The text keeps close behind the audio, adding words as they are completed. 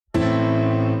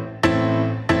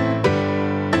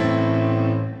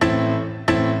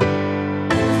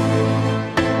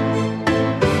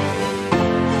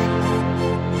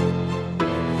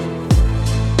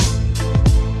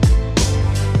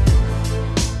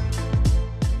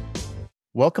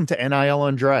Welcome to NIL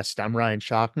Undressed. I'm Ryan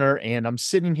Schlauchner, and I'm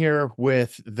sitting here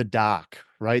with the doc,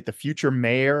 right? The future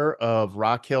mayor of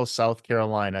Rock Hill, South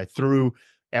Carolina.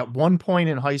 At one point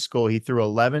in high school, he threw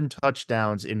 11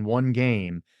 touchdowns in one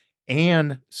game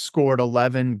and scored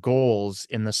 11 goals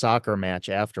in the soccer match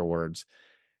afterwards.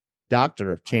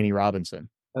 Dr. Chaney Robinson.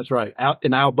 That's right.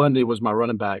 Al Bundy was my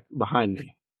running back behind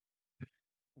me.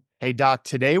 Hey Doc,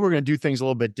 today we're going to do things a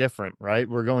little bit different, right?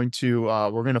 We're going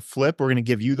to flip. We're going to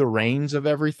give you the reins of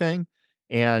everything,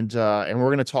 and we're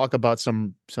going to talk about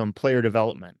some player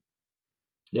development.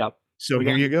 Yep. So We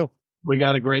here got you go. we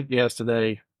got a great guest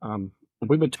today.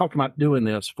 We've been talking about doing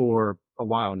this for a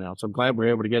while now, so I'm glad we're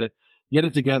able to get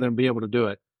it together and be able to do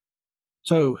it.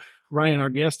 So Ryan,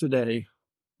 our guest today,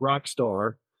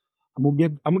 Rockstar. I'm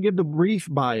gonna give the brief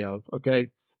bio, okay?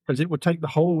 Because it would take the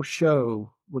whole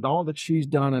show with all that she's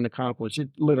done and accomplished. It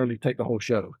literally take the whole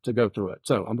show to go through it.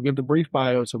 So I'm gonna give the brief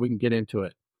bio so we can get into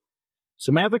it.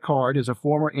 Samantha Card is a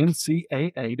former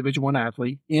NCAA Division I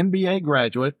athlete, MBA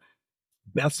graduate,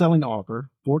 best-selling author,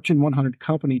 Fortune 100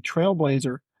 company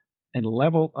trailblazer, and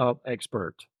level up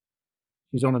expert.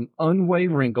 She's on an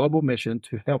unwavering global mission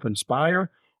to help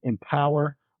inspire,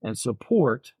 empower, and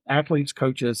support athletes,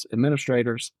 coaches,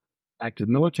 administrators, active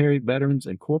military veterans,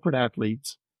 and corporate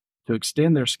athletes to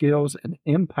extend their skills and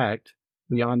impact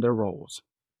beyond their roles.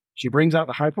 She brings out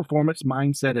the high performance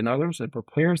mindset in others and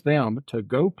prepares them to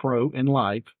go pro in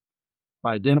life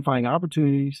by identifying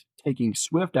opportunities, taking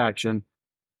swift action,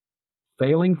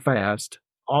 failing fast,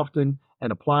 often,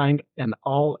 and applying an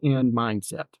all in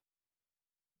mindset.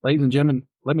 Ladies and gentlemen,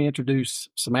 let me introduce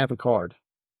Samantha Card.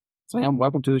 Sam,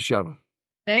 welcome to the show.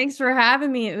 Thanks for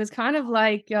having me. It was kind of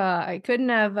like I couldn't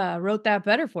have wrote that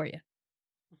better for you.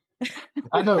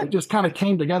 I know it just kind of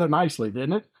came together nicely,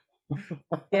 didn't it?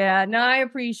 Yeah, no, I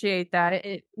appreciate that.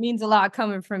 It means a lot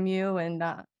coming from you, and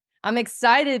I'm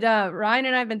excited. Ryan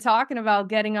and I have been talking about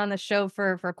getting on the show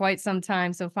for quite some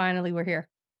time, so finally we're here.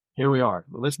 Here we are.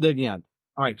 Let's dig in.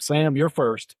 All right, Sam, you're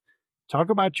first. Talk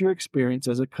about your experience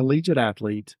as a collegiate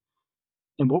athlete,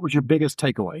 and what was your biggest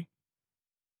takeaway?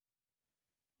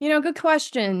 Good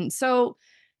question. So,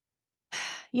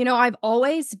 I've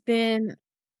always been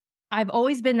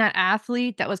that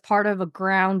athlete that was part of a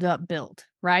ground up build,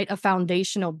 right? A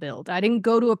foundational build. I didn't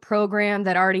go to a program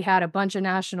that already had a bunch of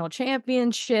national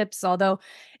championships, although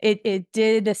it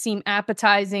did seem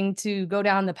appetizing to go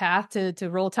down the path to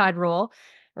roll tide roll,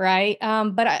 right?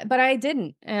 But I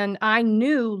didn't, and I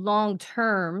knew long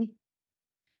term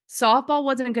softball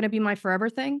wasn't going to be my forever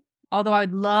thing. Although I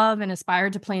would love and aspire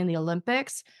to play in the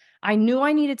Olympics, I knew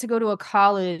I needed to go to a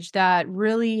college that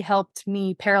really helped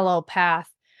me parallel path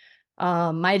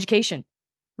my education,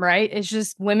 right? It's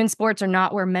just women's sports are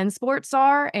not where men's sports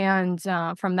are. And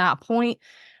from that point,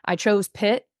 I chose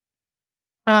Pitt.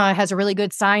 It has a really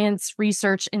good science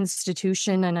research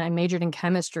institution, and I majored in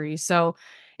chemistry. So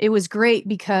it was great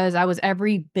because I was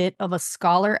every bit of a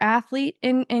scholar athlete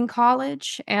in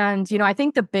college. And, I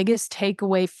think the biggest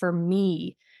takeaway for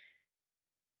me,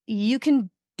 you can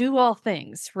do all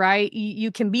things, right? You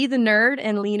can be the nerd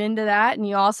and lean into that. And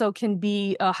you also can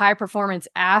be a high performance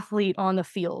athlete on the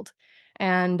field.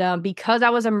 And because I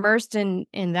was immersed in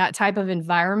that type of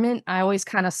environment, I always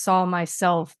kind of saw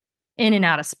myself in and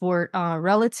out of sport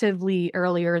relatively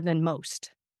earlier than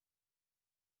most.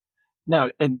 Now,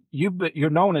 and you're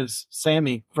known as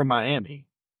Sammy from Miami.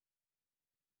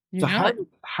 You So know it.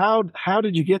 how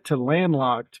did you get to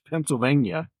landlocked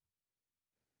Pennsylvania?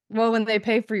 Well, when they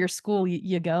pay for your school,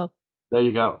 you go. There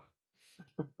you go.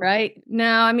 Right?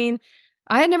 Now, I mean,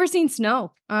 I had never seen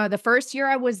snow. The first year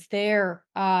I was there,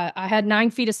 I had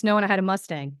 9 feet of snow and I had a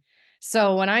Mustang.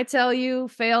 So when I tell you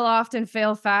fail often,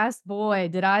 fail fast, boy,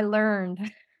 did I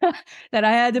learn that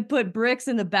I had to put bricks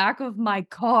in the back of my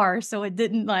car so it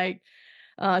didn't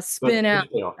spin out.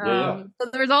 Yeah. So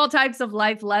there's all types of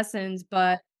life lessons,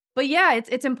 but yeah,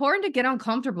 it's important to get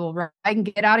uncomfortable, right? And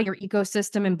get out of your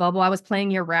ecosystem and bubble. I was playing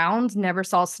year round, never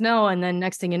saw snow, and then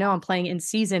next thing you know, I'm playing in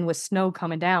season with snow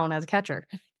coming down as a catcher.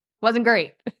 Wasn't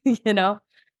great, you know.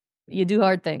 You do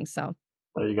hard things, so.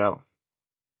 There you go.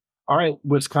 All right,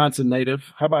 Wisconsin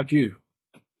native. How about you?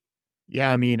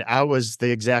 Yeah, I mean, I was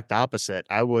the exact opposite.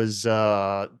 I was,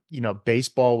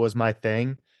 baseball was my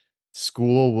thing.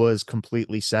 School was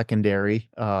completely secondary.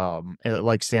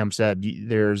 Like Sam said,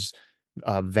 there's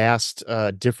vast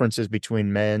differences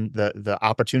between the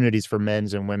opportunities for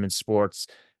men's and women's sports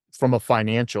from a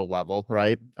financial level,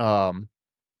 right? And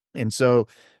so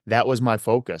that was my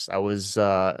focus.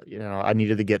 I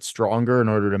needed to get stronger in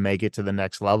order to make it to the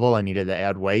next level. I needed to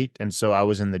add weight. And so I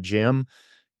was in the gym,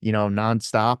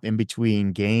 nonstop in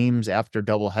between games after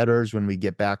double headers when we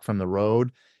get back from the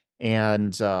road.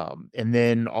 And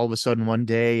then all of a sudden one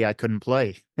day I couldn't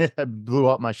play. I blew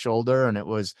up my shoulder, and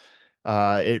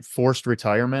it forced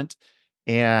retirement.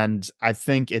 And I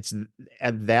think it's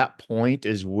at that point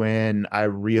is when I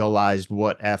realized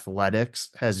what athletics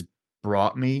has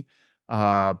brought me,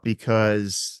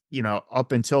 because,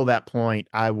 up until that point,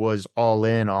 I was all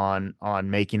in on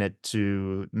making it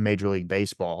to Major League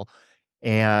Baseball.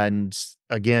 And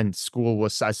again, school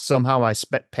was somehow I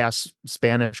passed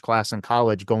Spanish class in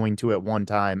college going to it one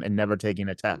time and never taking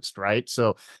a test, right?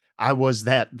 So I was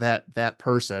that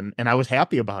person, and I was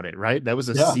happy about it, right? That was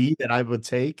a Yeah. C that I would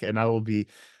take, and I will be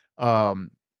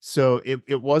so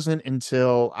it wasn't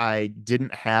until I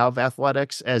didn't have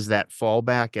athletics as that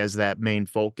fallback, as that main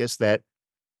focus, that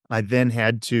I then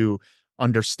had to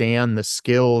understand the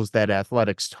skills that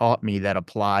athletics taught me that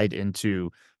applied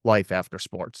into life after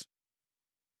sports.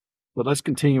 But let's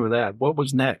continue with that. What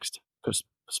was next? Because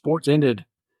sports ended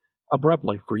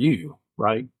abruptly for you,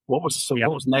 right? What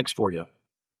was next for you?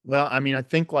 Well, I mean, I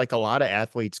think like a lot of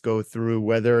athletes go through,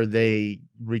 whether they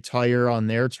retire on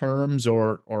their terms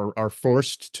or are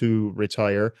forced to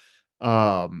retire.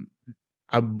 Um,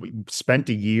 spent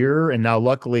a year, and now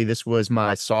luckily this was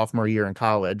my sophomore year in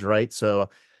college, right? So,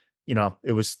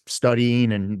 it was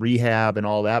studying and rehab and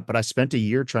all that, but I spent a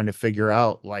year trying to figure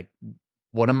out, like,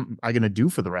 what am I going to do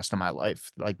for the rest of my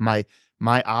life? Like, my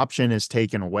option is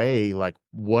taken away. Like,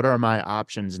 what are my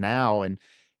options now? And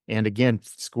again,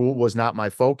 school was not my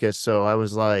focus. So I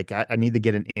was like, I need to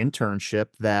get an internship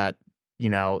that,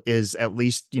 is at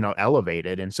least,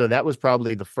 elevated. And so that was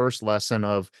probably the first lesson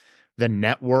of the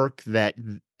network that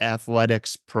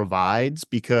athletics provides,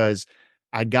 because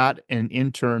I got an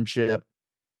internship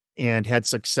and had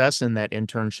success in that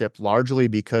internship largely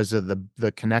because of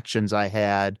the connections I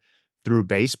had through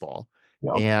baseball.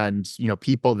 Yeah. And,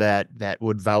 people that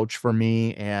would vouch for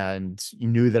me, and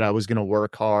knew that I was going to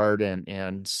work hard.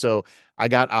 And so I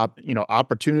got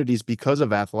opportunities because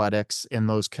of athletics and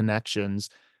those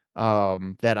connections,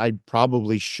 that I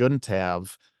probably shouldn't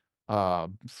have,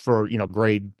 for,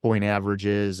 grade point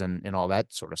averages and all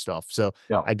that sort of stuff. So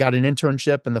Yeah. I got an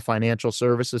internship in the financial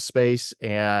services space,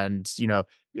 and,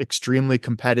 extremely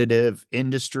competitive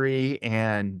industry.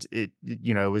 And it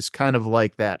was kind of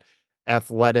like that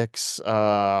athletics,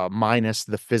 minus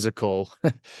the physical,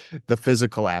 the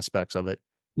physical aspects of it.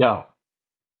 Yeah.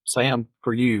 Sam,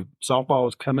 for you, softball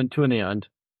is coming to an end.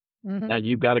 Mhm. Now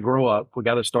you've got to grow up. We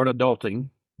got to start adulting.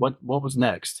 What was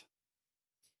next?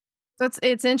 So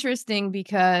it's interesting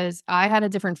because I had a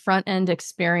different front end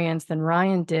experience than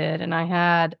Ryan did, and I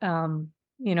had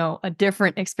a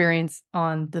different experience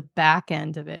on the back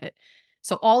end of it.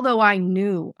 So although I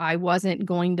knew I wasn't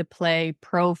going to play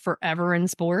pro forever in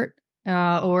sport,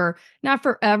 or not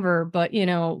forever, but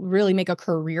really make a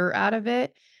career out of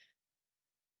it,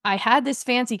 I had this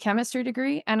fancy chemistry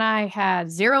degree and I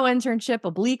had zero internship,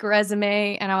 a bleak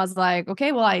resume, and I was like,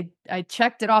 okay, well, I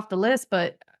checked it off the list,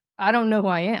 but I don't know who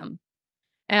I am.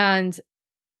 And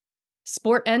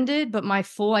sport ended, but my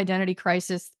full identity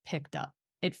crisis picked up.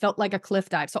 It felt like a cliff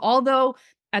dive. So although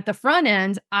at the front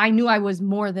end, I knew I was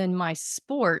more than my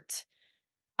sport,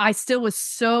 I still was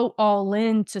so all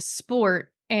in to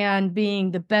sport and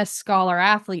being the best scholar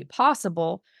athlete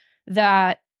possible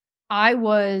that I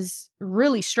was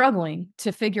really struggling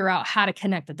to figure out how to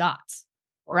connect the dots.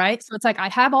 Right. So it's like I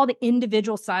have all the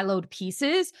individual siloed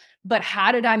pieces, but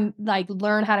how did I like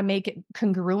learn how to make it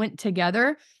congruent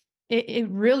together? It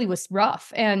really was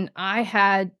rough. And I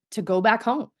had to go back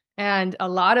home. And a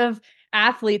lot of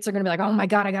athletes are going to be like, oh my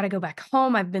God, I got to go back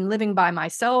home. I've been living by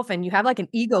myself. And you have like an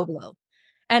ego blow.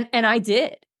 And I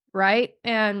did, right?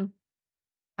 And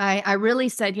I really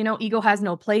said, ego has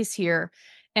no place here.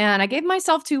 And I gave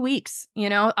myself 2 weeks.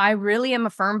 I really am a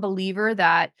firm believer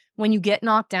that when you get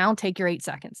knocked down, take your 8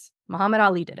 seconds. Muhammad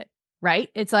Ali did it, right?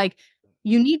 It's like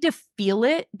you need to feel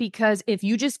it, because if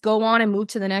you just go on and move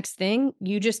to the next thing,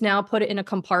 you just now put it in a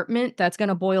compartment that's going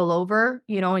to boil over,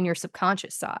 in your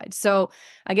subconscious side. So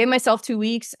I gave myself 2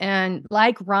 weeks. And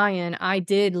like Ryan, I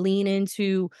did lean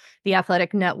into the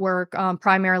athletic network,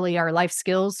 primarily our life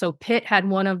skills. So Pitt had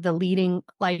one of the leading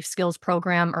life skills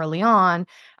program early on.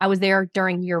 I was there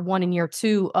during year 1 and year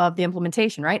 2 of the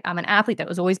implementation, right? I'm an athlete that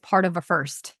was always part of a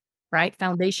first, right?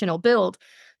 Foundational build.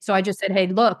 So I just said, hey,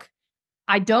 look,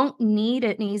 I don't need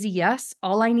an easy yes.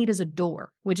 All I need is a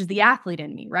door, which is the athlete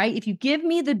in me, right? If you give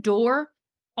me the door,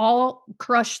 I'll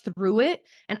crush through it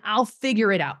and I'll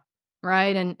figure it out.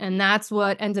 Right. And that's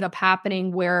what ended up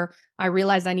happening, where I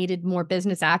realized I needed more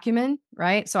business acumen.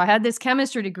 Right. So I had this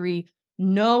chemistry degree,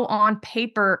 no on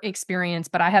paper experience,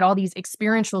 but I had all these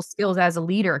experiential skills as a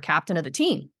leader, a captain of the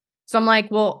team. So I'm like,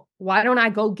 well, why don't I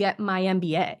go get my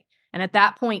MBA? And at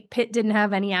that point, Pitt didn't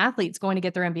have any athletes going to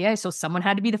get their MBA. So someone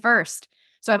had to be the first.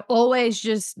 So I've always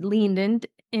just leaned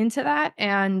into that.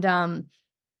 And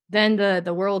then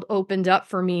the world opened up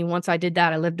for me once I did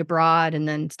that. I lived abroad and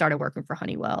then started working for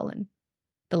Honeywell, and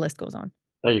the list goes on.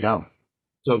 There you go.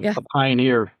 So Yeah. a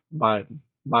pioneer by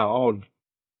all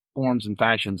forms and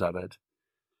fashions of it.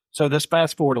 So let's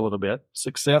fast forward a little bit.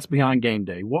 Success Beyond Game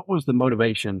Day. What was the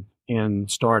motivation in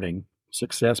starting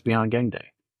Success Beyond Game Day?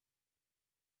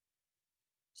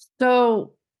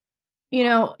 So,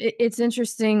 it's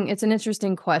interesting. It's an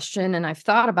interesting question, and I've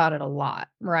thought about it a lot,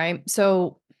 right?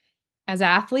 So as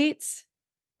athletes,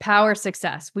 power,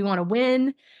 success. We want to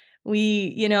win.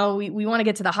 We want to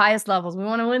get to the highest levels. We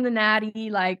want to win the natty.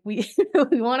 Like we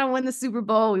want to win the Super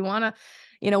Bowl. We want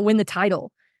to, win the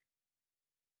title.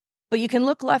 But you can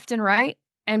look left and right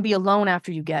and be alone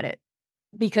after you get it,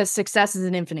 because success is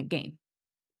an infinite game,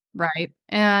 right?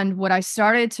 And what I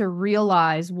started to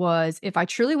realize was, if I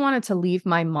truly wanted to leave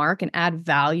my mark and add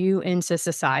value into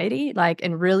society, like,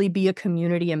 and really be a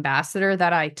community ambassador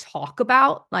that I talk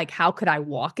about, like, how could I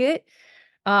walk it?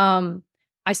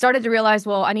 I started to realize,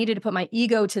 well, I needed to put my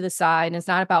ego to the side, and it's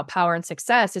not about power and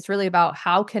success. It's really about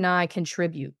how can I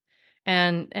contribute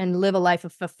and live a life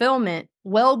of fulfillment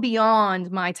well beyond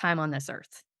my time on this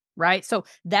earth, right? So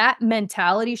that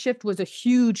mentality shift was a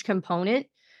huge component,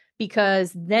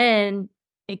 because then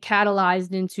it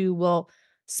catalyzed into, well,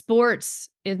 sports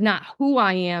is not who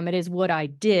I am, it is what I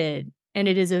did, and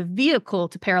it is a vehicle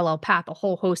to parallel path a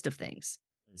whole host of things.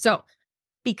 So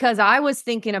because I was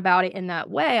thinking about it in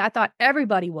that way, I thought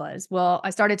everybody was. Well,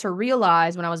 I started to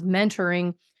realize when I was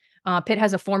mentoring, Pitt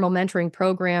has a formal mentoring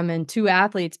program, and 2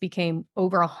 athletes became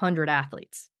over 100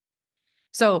 athletes.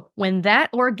 So when that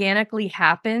organically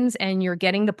happens and you're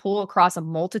getting the pull across a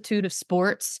multitude of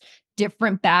sports,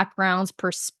 different backgrounds,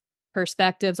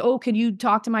 perspectives. Oh, could you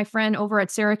talk to my friend over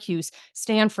at Syracuse,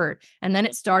 Stanford? And then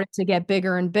it started to get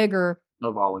bigger and bigger.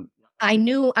 No volume. I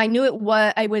knew it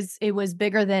was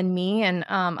bigger than me, and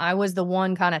I was the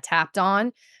one kind of tapped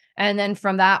on. And then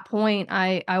from that point,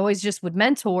 I always just would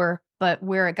mentor. But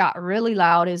where it got really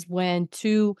loud is when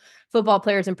 2 football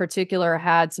players in particular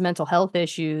had some mental health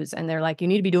issues, and they're like, "You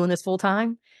need to be doing this full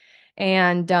time."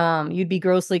 And you'd be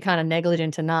grossly kind of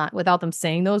negligent to not, without them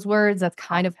saying those words. That's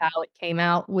kind of how it came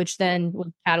out, which then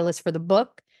was catalyst for the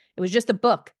book. It was just a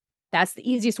book. That's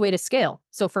the easiest way to scale.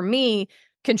 So for me,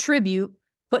 contribute,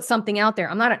 put something out there.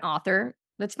 I'm not an author.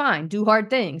 That's fine. Do hard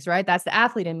things, right? That's the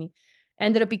athlete in me.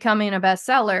 Ended up becoming a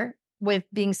bestseller with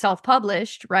being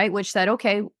self-published, right? Which said,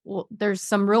 okay, well, there's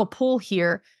some real pull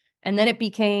here. And then it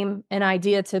became an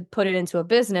idea to put it into a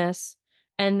business.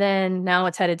 And then now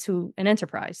it's headed to an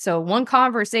enterprise. So one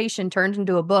conversation turned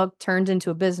into a book, turned into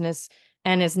a business,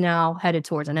 and is now headed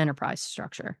towards an enterprise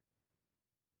structure.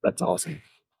 That's awesome.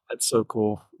 That's so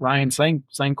cool. Ryan, same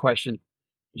question.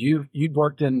 You'd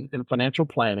worked in financial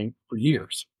planning for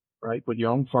years, right, with your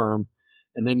own firm,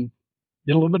 and then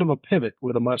did a little bit of a pivot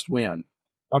with a must win.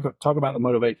 Talk about the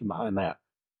motivation behind that.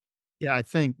 Yeah, I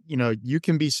think, you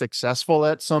can be successful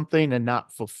at something and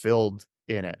not fulfilled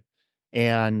in it.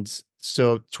 And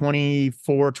so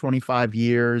 24, 25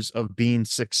 years of being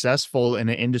successful in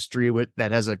an industry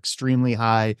that has extremely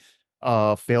high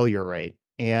failure rate.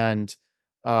 And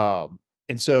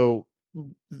so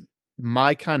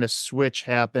my kind of switch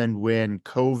happened when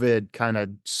COVID kind of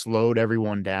slowed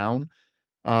everyone down,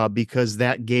 because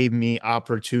that gave me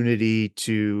opportunity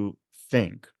to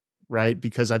think, right?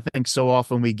 Because I think so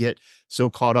often we get so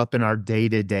caught up in our day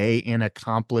to day in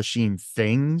accomplishing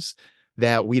things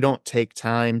that we don't take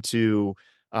time to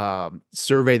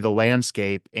survey the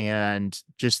landscape and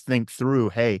just think through,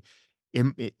 hey,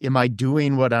 am I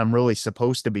doing what I'm really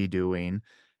supposed to be doing?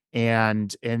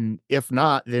 And if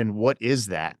not, then what is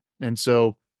that? And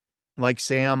so, like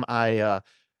Sam, I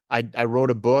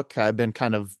wrote a book. I've been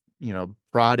kind of,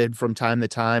 prodded from time to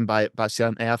time by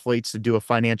some athletes to do a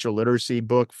financial literacy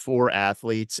book for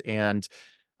athletes. And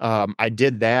I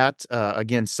did that,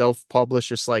 again, self-published,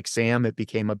 just like Sam. It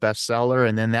became a bestseller,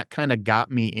 and then that kind of got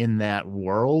me in that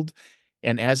world.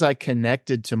 And as I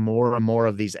connected to more and more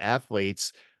of these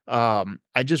athletes,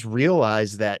 I just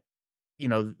realized that,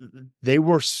 they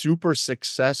were super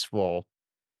successful,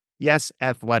 yes,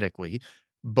 athletically,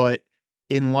 but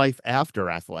in life after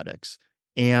athletics.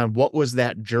 And what was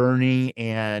that journey?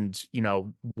 And,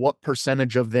 what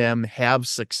percentage of them have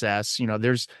success?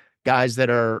 There's guys that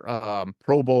are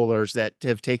Pro Bowlers that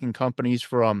have taken companies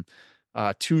from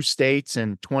 2 states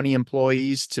and 20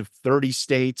 employees to 30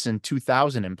 states and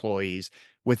 2,000 employees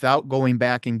without going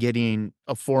back and getting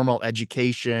a formal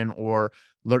education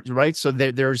right. So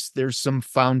there's some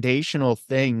foundational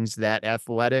things that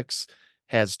athletics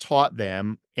has taught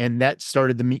them. And that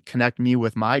started to connect me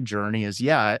with my journey is,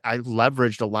 yeah, I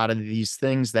leveraged a lot of these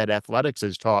things that athletics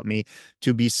has taught me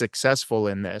to be successful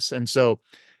in this. And so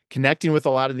connecting with a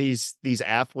lot of these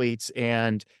athletes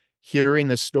and hearing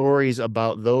the stories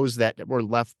about those that were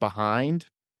left behind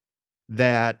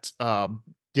that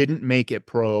didn't make it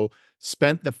pro,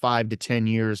 spent the 5 to 10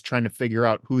 years trying to figure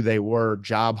out who they were,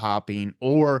 job hopping,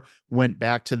 or went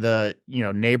back to the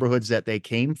neighborhoods that they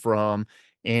came from.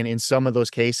 And in some of those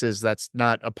cases, that's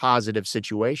not a positive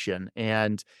situation.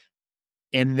 And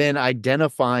then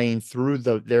identifying through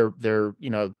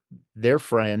their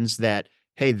friends that,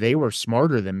 hey, they were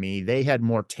smarter than me, they had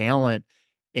more talent,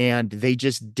 and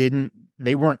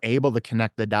they weren't able to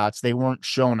connect the dots, they weren't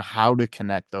shown how to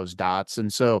connect those dots.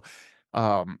 And so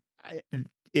I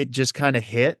it just kinda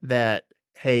hit that,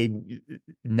 hey,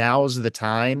 now's the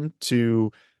time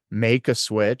to make a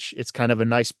switch. It's kind of a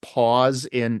nice pause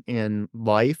in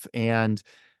life, and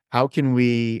how can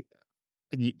we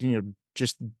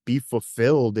just be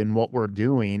fulfilled in what we're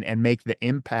doing and make the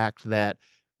impact that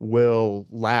will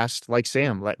last, like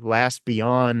Sam, last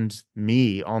beyond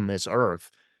me on this earth,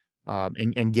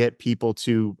 and get people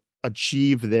to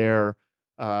achieve their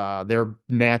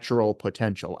natural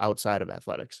potential outside of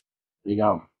athletics. There you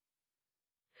go.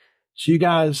 So you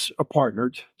guys are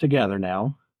partnered together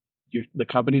now. The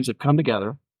companies have come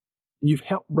together. You've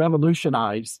helped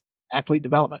revolutionize athlete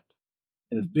development.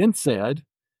 And it's been said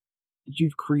that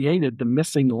you've created the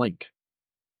missing link.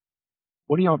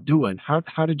 What are y'all doing? How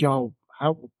did y'all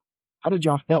help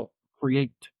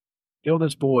fill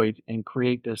this void and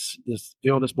create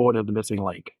fill this void of the missing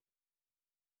link?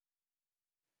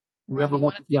 Whoever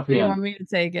wants to jump You in. want me to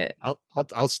take it?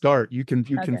 I'll start. You can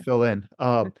Okay. fill in.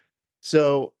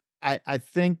 So I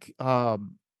think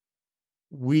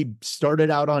we started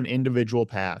out on individual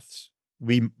paths.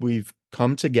 We've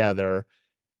come together,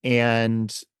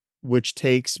 and which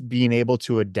takes being able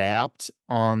to adapt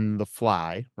on the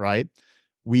fly, right?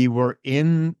 We were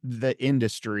in the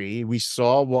industry. We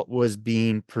saw what was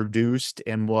being produced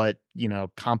and what,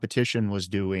 competition was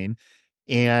doing.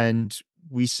 And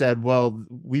we said, well,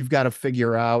 we've got to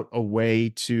figure out a way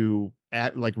to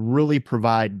really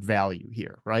provide value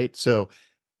here, right? So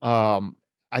um,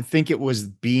 I think it was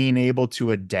being able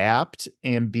to adapt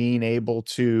and being able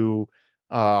to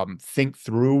think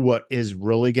through what is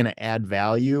really going to add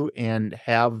value and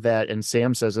have that. And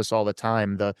Sam says this all the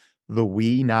time, the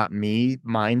we, not me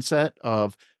mindset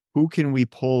of who can we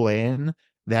pull in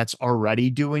that's already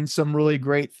doing some really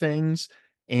great things,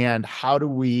 and how do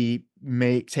we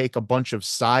take a bunch of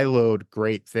siloed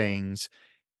great things,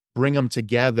 bring them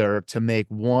together to make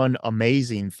one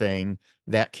amazing thing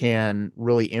that can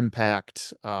really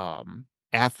impact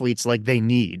athletes like they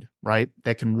need, right?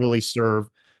 That can really serve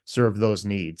those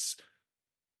needs.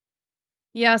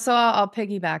 Yeah, so I'll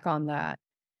piggyback on that.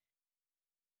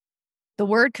 The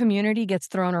word community gets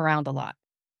thrown around a lot,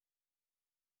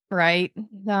 right?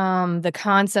 The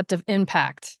concept of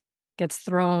impact gets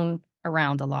thrown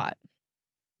around a lot.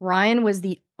 Ryan was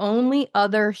the only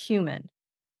other human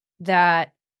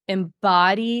that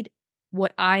embodied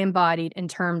what I embodied in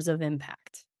terms of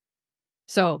impact.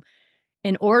 So,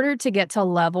 in order to get to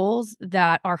levels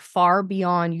that are far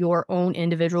beyond your own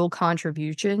individual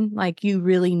contribution, like you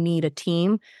really need a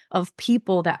team of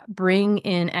people that bring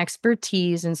in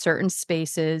expertise in certain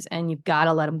spaces, and you've got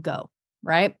to let them go,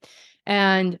 right?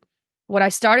 And what I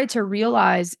started to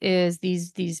realize is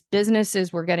these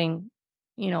businesses were getting,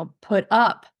 put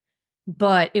up,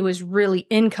 but it was really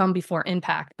income before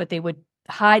impact, but they would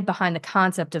hide behind the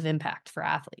concept of impact for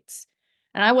athletes.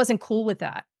 And I wasn't cool with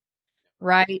that.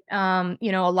 Right? A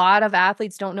lot of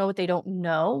athletes don't know what they don't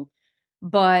know,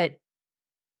 but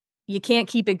you can't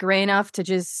keep it gray enough to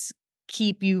just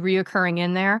keep you reoccurring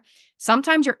in there.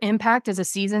 Sometimes your impact is a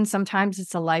season, sometimes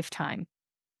it's a lifetime.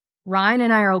 Ryan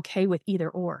and I are okay with either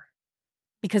or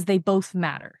because they both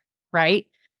matter, right?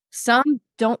 Some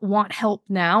don't want help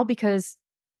now because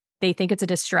they think it's a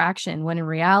distraction when in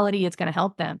reality it's going to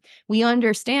help them. We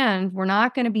understand we're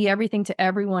not going to be everything to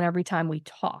everyone every time we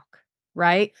talk,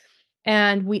 right?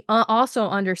 And we also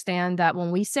understand that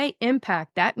when we say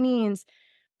impact, that means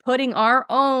putting our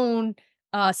own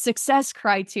success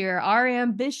criteria, our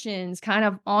ambitions kind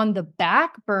of on the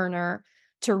back burner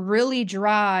to really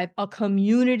drive a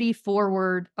community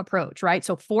forward approach, right?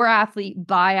 So for athlete,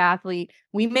 by athlete,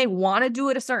 we may want to do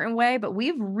it a certain way, but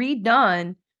we've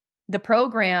redone the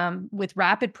program with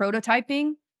rapid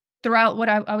prototyping throughout what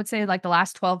I would say like the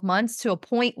last 12 months to a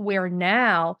point where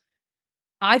now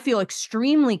I feel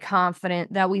extremely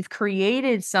confident that we've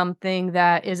created something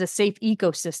that is a safe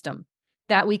ecosystem,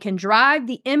 that we can drive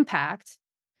the impact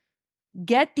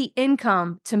get the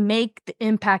income to make the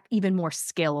impact even more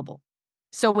scalable.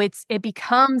 So it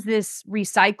becomes this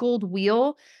recycled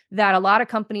wheel that a lot of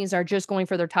companies are just going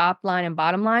for their top line and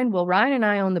bottom line. Well, Ryan and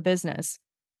I own the business,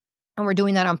 and we're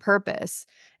doing that on purpose.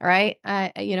 All right.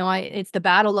 It's the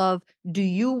battle of, do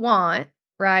you want,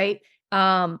 right,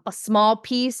 a small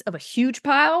piece of a huge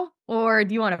pile, or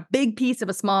do you want a big piece of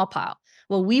a small pile?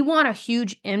 Well, we want a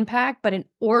huge impact, but in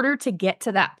order to get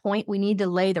to that point, we need to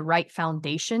lay the right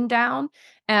foundation down,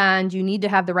 and you need to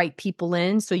have the right people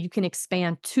in so you can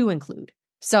expand to include.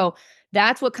 So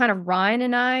that's what kind of Ryan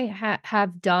and I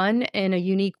have done in a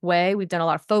unique way. We've done a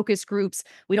lot of focus groups.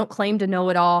 We don't claim to know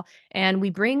it all, and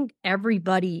we bring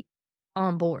everybody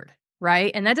on board,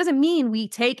 right? And that doesn't mean we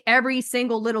take every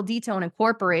single little detail and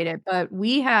incorporate it, but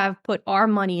we have put our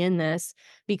money in this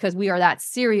because we are that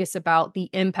serious about the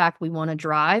impact we want to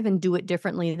drive and do it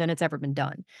differently than it's ever been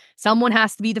done. Someone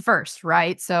has to be the first,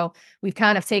 right? So we've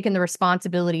kind of taken the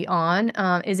responsibility on.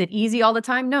 Is it easy all the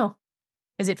time? No.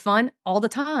 Is it fun? All the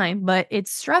time, but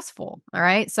it's stressful. All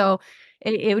right. So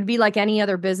it would be like any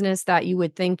other business that you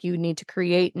would think you need to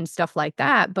create and stuff like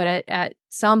that. But at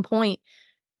some point,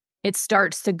 it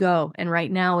starts to go. And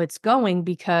right now it's going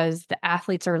because the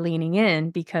athletes are leaning in,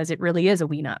 because it really is a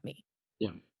we, not me. Yeah.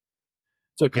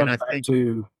 So it And comes I back think,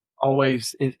 to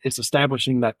always, it's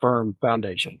establishing that firm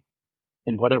foundation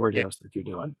in whatever it yeah, is that you're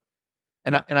doing.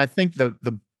 and I think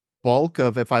the bulk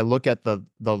of, if I look at the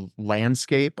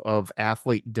landscape of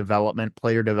athlete development,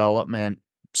 player development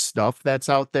stuff that's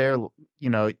out there,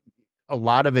 a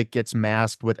lot of it gets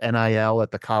masked with NIL at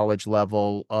the college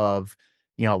level of,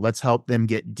 let's help them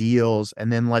get deals,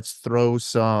 and then let's throw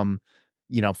some,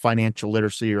 financial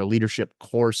literacy or leadership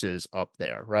courses up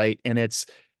there, right? And it's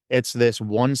this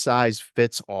one size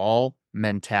fits all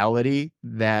mentality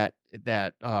that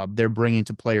they're bringing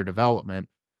to player development,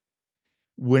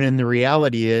 when in the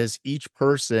reality is each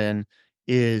person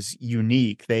is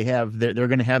unique. They're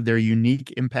going to have their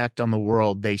unique impact on the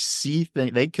world. They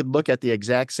could look at the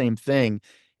exact same thing,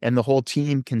 and the whole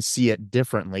team can see it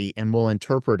differently and will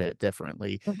interpret it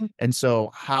differently. Mhm. And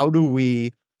so how do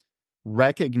we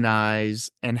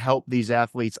recognize and help these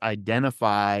athletes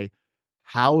identify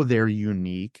how they're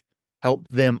unique, help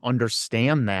them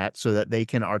understand that so that they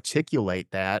can articulate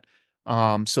that,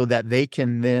 so that they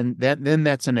can then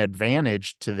that's an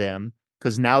advantage to them,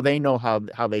 because now they know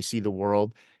how they see the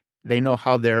world. They know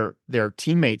how their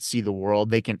teammates see the world.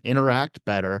 They can interact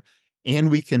better, and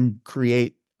we can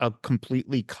create a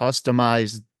completely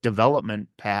customized development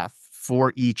path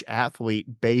for each athlete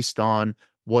based on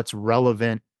what's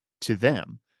relevant to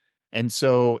them. And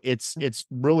so it's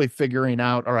really figuring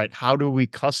out, all right, how do we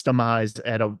customize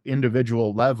at an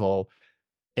individual level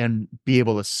and be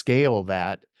able to scale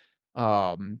that,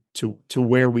 to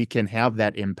where we can have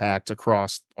that impact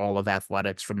across all of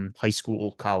athletics from high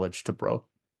school, college to pro.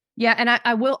 Yeah. And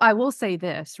I will say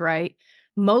this, right?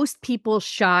 Most people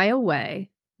shy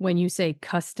away when you say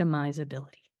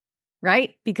customizability,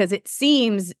 right? Because it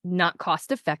seems not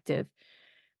cost effective,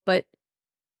 but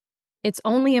it's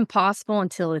only impossible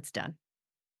until it's done.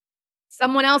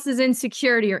 Someone else's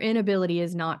insecurity or inability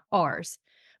is not ours.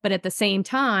 But at the same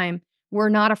time, we're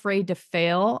not afraid to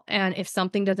fail. And if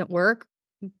something doesn't work,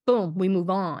 boom, we move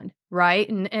on. Right.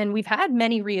 And we've had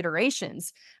many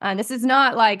reiterations. And this is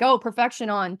not like, oh, perfection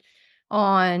on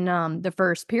the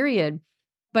first period.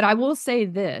 But I will say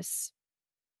this.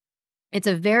 It's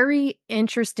a very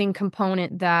interesting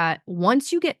component that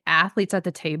once you get athletes at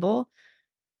the table,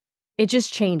 it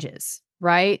just changes,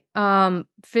 right?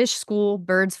 Fish school,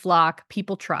 birds flock,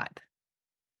 people tribe.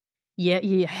 Yeah,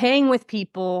 you hang with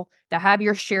people that have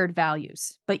your shared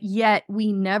values, but yet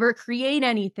we never create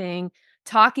anything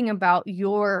talking about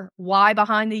your why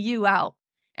behind the you out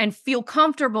and feel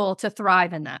comfortable to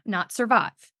thrive in that, not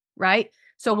survive, right?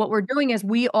 So what we're doing is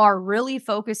we are really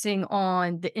focusing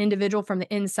on the individual from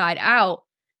the inside out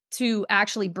to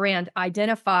actually brand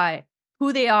identify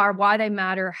who they are, why they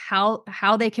matter, how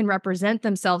they can represent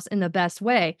themselves in the best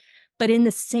way. But in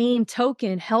the same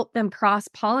token, help them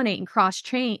cross-pollinate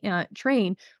and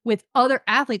train with other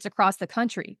athletes across the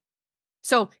country.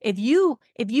 So if you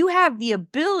have the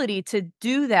ability to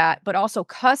do that, but also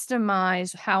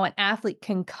customize how an athlete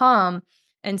can come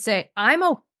and say, I'm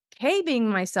okay being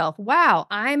myself. Wow,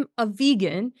 I'm a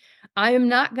vegan. I am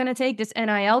not going to take this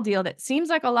NIL deal that seems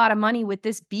like a lot of money with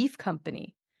this beef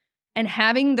company. And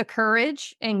having the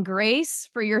courage and grace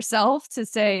for yourself to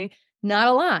say, not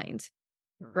aligned,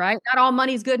 right? Not all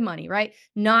money's good money, right?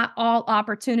 Not all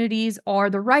opportunities are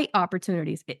the right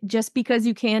opportunities. Just because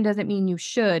you can doesn't mean you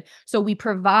should. So we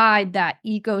provide that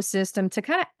ecosystem to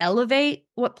kind of elevate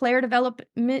what player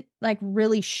development like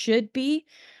really should be.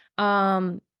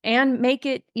 and make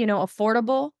it,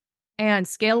 affordable and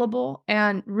scalable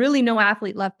and really no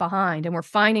athlete left behind. And we're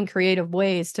finding creative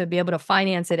ways to be able to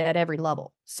finance it at every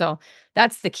level. So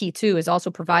that's the key too, is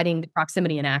also providing the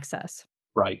proximity and access.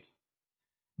 Right.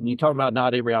 And you talk about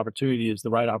not every opportunity is the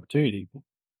right opportunity.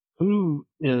 Who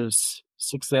is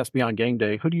Success Beyond Game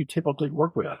Day? Who do you typically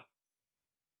work with?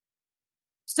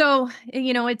 So,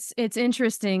 it's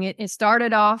interesting. It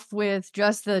started off with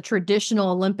just the traditional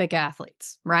Olympic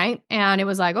athletes, right? And it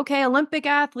was like, okay, Olympic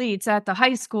athletes at the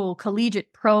high school,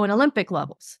 collegiate, pro, and Olympic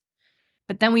levels.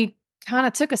 But then we kind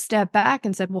of took a step back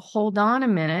and said, well, hold on a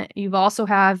minute. You've also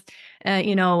have, an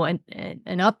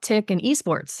uptick in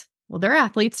esports. Well, they're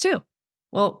athletes too.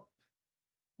 Well,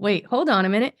 wait, hold on a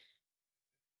minute.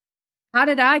 How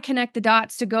did I connect the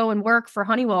dots to go and work for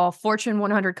Honeywell, a Fortune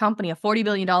 100 company, a $40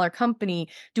 billion company,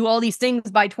 do all these things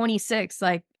by 26?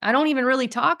 Like, I don't even really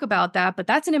talk about that, but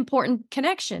that's an important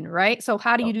connection, right? So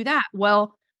how do you do that?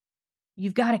 Well,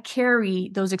 you've got to carry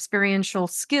those experiential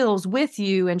skills with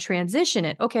you and transition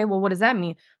it. Okay, well, what does that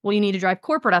mean? Well, you need to drive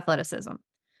corporate athleticism.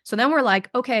 So then we're like,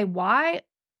 okay, why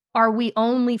are we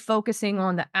only focusing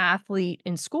on the athlete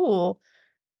in school?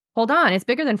 Hold on, it's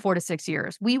bigger than 4 to 6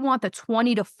 years. We want the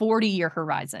 20 to 40-year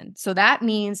horizon. So that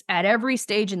means at every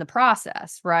stage in the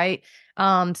process, right?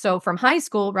 So from high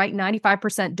school, right,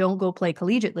 95% don't go play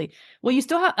collegiately. Well, you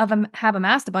still have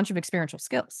amassed a bunch of experiential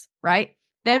skills, right?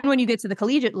 Then when you get to the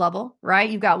collegiate level, right,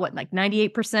 you've got what, like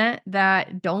 98%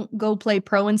 that don't go play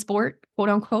pro in sport, quote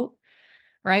unquote,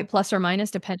 right? Plus or minus,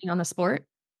 depending on the sport.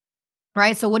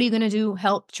 Right. So what are you going to do?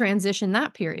 Help transition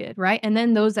that period. Right. And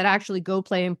then those that actually go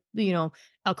play,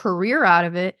 a career out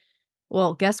of it.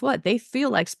 Well, guess what? They feel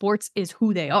like sports is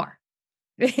who they are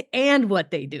and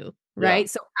what they do. Yeah. Right.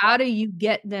 So how do you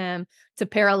get them to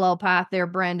parallel path their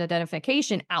brand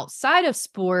identification outside of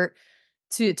sport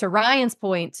to Ryan's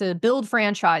point, to build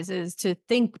franchises, to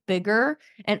think bigger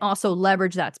and also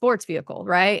leverage that sports vehicle,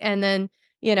 right? And then,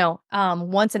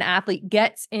 once an athlete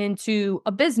gets into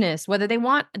a business, whether they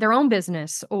want their own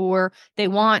business or they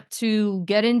want to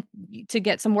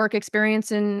get some work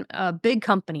experience in a big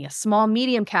company, a small,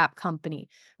 medium cap company,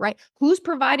 right? Who's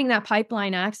providing that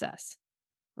pipeline access?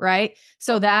 Right.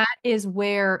 So that is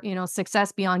where,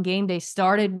 Success Beyond Game Day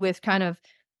started with kind of,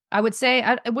 I would say,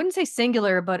 I wouldn't say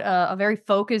singular, but a very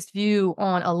focused view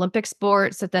on Olympic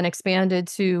sports that then expanded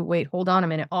to, wait, hold on a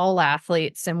minute, all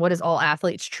athletes. And what does all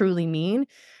athletes truly mean?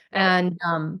 And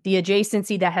the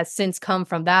adjacency that has since come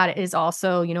from that is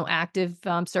also, active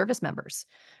service members,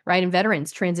 right? And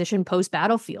veterans transition post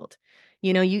battlefield.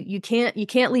 You can't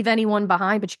leave anyone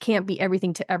behind, but you can't be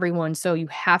everything to everyone. So you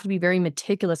have to be very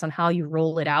meticulous on how you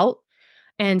roll it out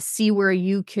and see where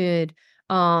you could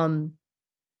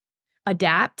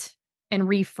adapt and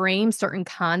reframe certain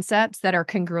concepts that are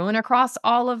congruent across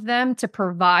all of them to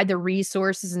provide the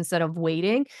resources instead of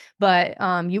waiting. But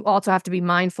you also have to be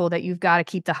mindful that you've got to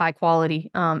keep the high quality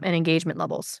and engagement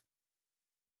levels.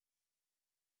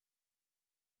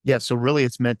 Yeah, so really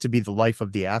it's meant to be the life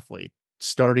of the athlete,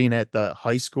 starting at the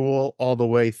high school all the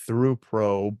way through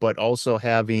pro, but also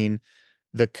having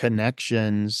the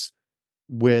connections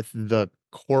with the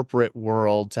corporate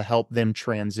world to help them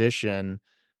transition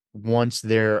once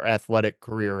their athletic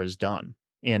career is done.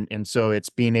 And so it's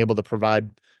being able to provide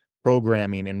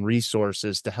programming and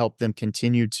resources to help them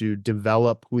continue to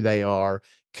develop who they are,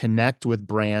 connect with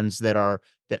brands that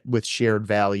with shared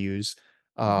values,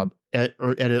 at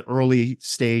an early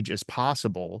stage as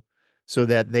possible so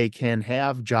that they can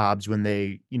have jobs when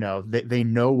they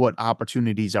know what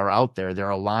opportunities are out there. They're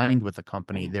aligned with the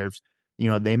company.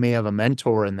 They may have a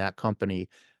mentor in that company.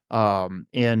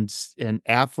 And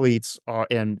athletes are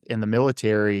in the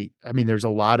military. I mean, there's a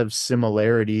lot of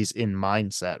similarities in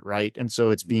mindset, right? And so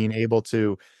it's being able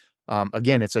to,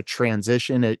 again, it's a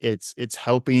transition. It's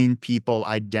helping people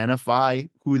identify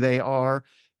who they are,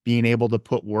 being able to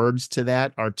put words to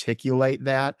that, articulate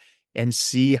that, and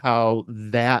see how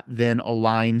that then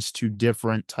aligns to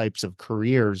different types of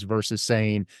careers versus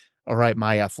saying, all right,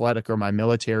 my athletic or my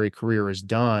military career is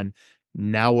done.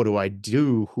 Now what do I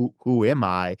do? Who am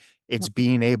I? It's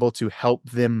being able to help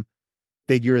them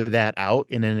figure that out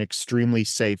in an extremely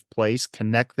safe place,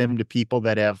 connect them to people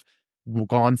that have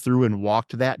gone through and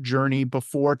walked that journey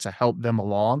before to help them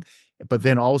along, but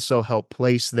then also help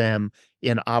place them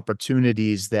in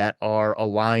opportunities that are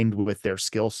aligned with their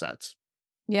skill sets.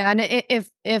 Yeah, and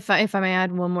if I may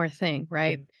add one more thing,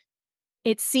 right?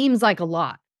 It seems like a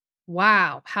lot.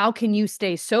 Wow, how can you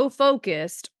stay so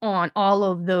focused on all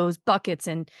of those buckets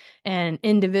and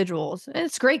individuals?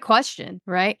 It's a great question,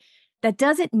 right? That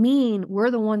doesn't mean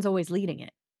we're the ones always leading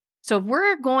it. So if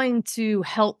we're going to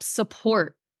help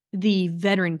support the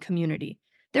veteran community,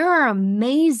 There are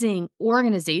amazing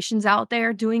organizations out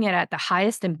there doing it at the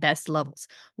highest and best levels.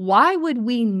 Why would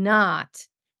we not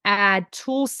add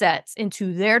tool sets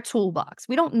into their toolbox?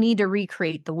 We don't need to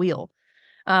recreate the wheel.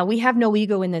 We have no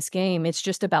ego in this game. It's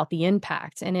just about the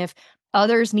impact. And if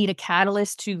others need a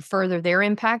catalyst to further their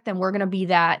impact, then we're going to be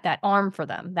that arm for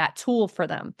them, that tool for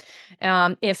them.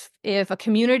 If a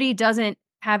community doesn't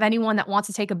have anyone that wants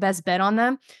to take a best bet on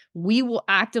them, we will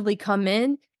actively come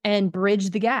in and bridge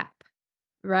the gap,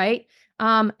 right?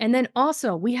 And then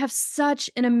also, we have such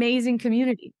an amazing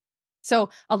community. So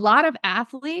a lot of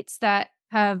athletes that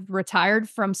have retired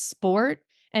from sport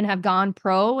and have gone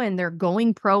pro and they're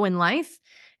going pro in life.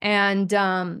 And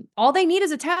all they need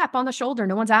is a tap on the shoulder.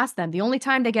 No one's asked them. The only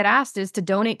time they get asked is to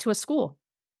donate to a school.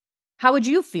 How would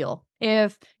you feel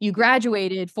if you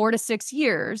graduated 4 to 6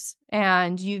 years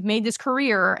and you've made this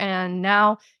career and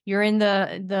now you're in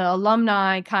the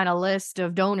alumni kind of list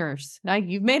of donors? Like,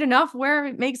 you've made enough where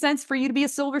it makes sense for you to be a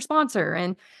silver sponsor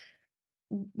and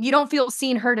you don't feel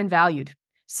seen, heard, and valued.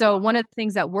 So one of the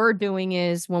things that we're doing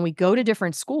is when we go to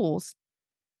different schools,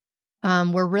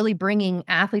 we're really bringing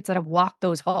athletes that have walked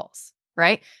those halls,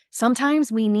 right?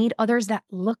 Sometimes we need others that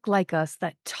look like us,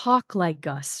 that talk like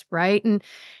us, right?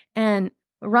 And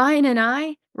Ryan and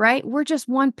I, right, we're just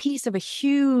one piece of a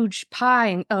huge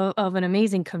pie of an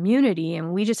amazing community,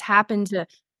 and we just happen to,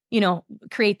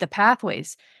 create the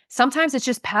pathways. Sometimes it's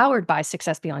just powered by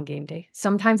Success Beyond Game Day.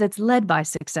 Sometimes it's led by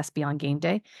Success Beyond Game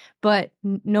Day. But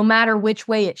no matter which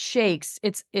way it shakes,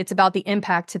 it's about the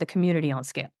impact to the community on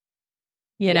scale.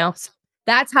 So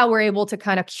that's how we're able to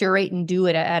kind of curate and do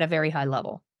it at a very high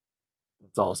level.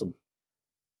 That's awesome.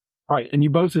 All right. And you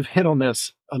both have hit on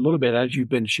this a little bit as you've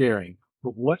been sharing,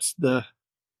 but what's the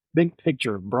big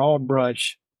picture, broad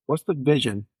brush? What's the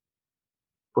vision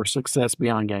for Success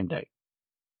Beyond Game Day?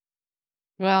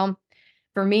 Well,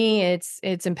 for me, it's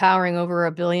empowering over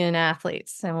 1 billion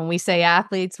athletes. And when we say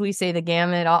athletes, we say the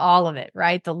gamut, all of it,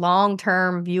 right? The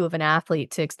long-term view of an athlete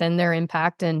to extend their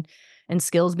impact and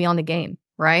skills beyond the game,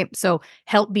 right? So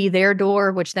help be their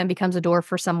door, which then becomes a door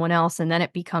for someone else. And then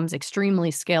it becomes extremely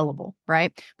scalable,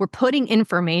 right? We're putting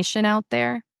information out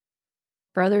there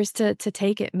for others to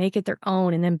take it, make it their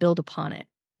own, and then build upon it.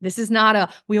 This is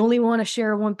not we only want to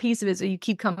share one piece of it so you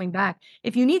keep coming back.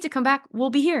 If you need to come back, we'll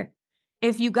be here.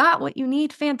 If you got what you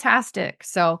need, fantastic.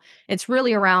 So it's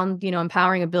really around,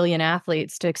 empowering 1 billion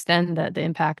athletes to extend the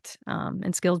impact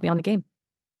and skills beyond the game.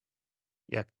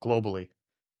 Yeah, globally.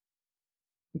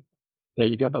 There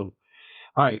you go. All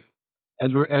right.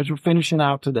 As we're finishing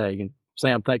out today, and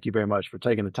Sam, thank you very much for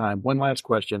taking the time. One last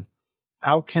question.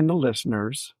 How can the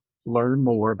listeners learn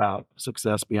more about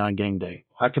Success Beyond Game Day?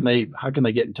 How can they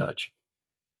get in touch?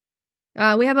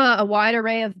 We have a wide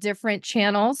array of different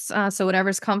channels, so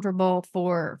whatever's comfortable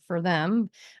for them.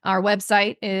 Our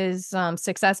website is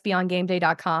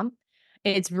successbeyondgameday.com.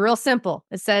 It's real simple.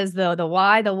 It says the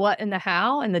why, the what, and the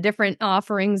how, and the different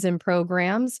offerings and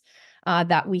programs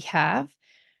that we have.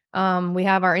 We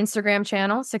have our Instagram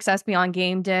channel, Success Beyond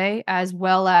Game Day, as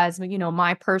well as,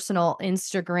 my personal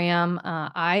Instagram.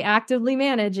 I actively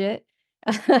manage it,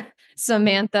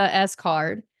 Samantha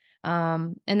Card.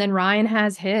 And then Ryan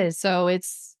has his. So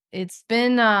it's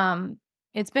been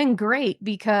great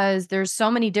because there's so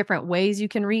many different ways you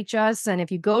can reach us. And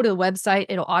if you go to the website,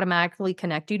 it'll automatically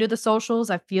connect you to the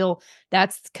socials. I feel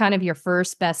that's kind of your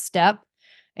first best step.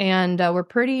 And we're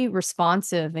pretty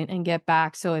responsive and get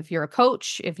back. So if you're a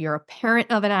coach, if you're a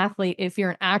parent of an athlete, if you're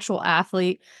an actual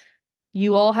athlete,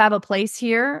 you all have a place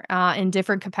here in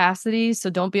different capacities. So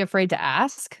don't be afraid to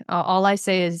ask. All I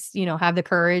say is, have the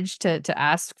courage to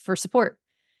ask for support,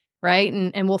 right?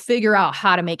 And we'll figure out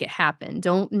how to make it happen.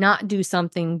 Don't not do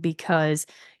something because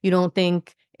you don't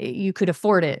think you could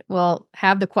afford it. Well,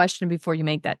 have the question before you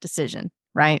make that decision,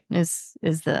 right? Is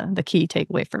the key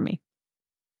takeaway for me.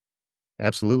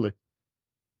 Absolutely.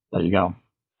 There you go.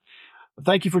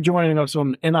 Thank you for joining us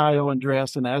on Nil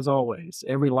Undressed. And as always,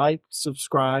 every like,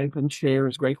 subscribe, and share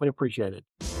is greatly appreciated.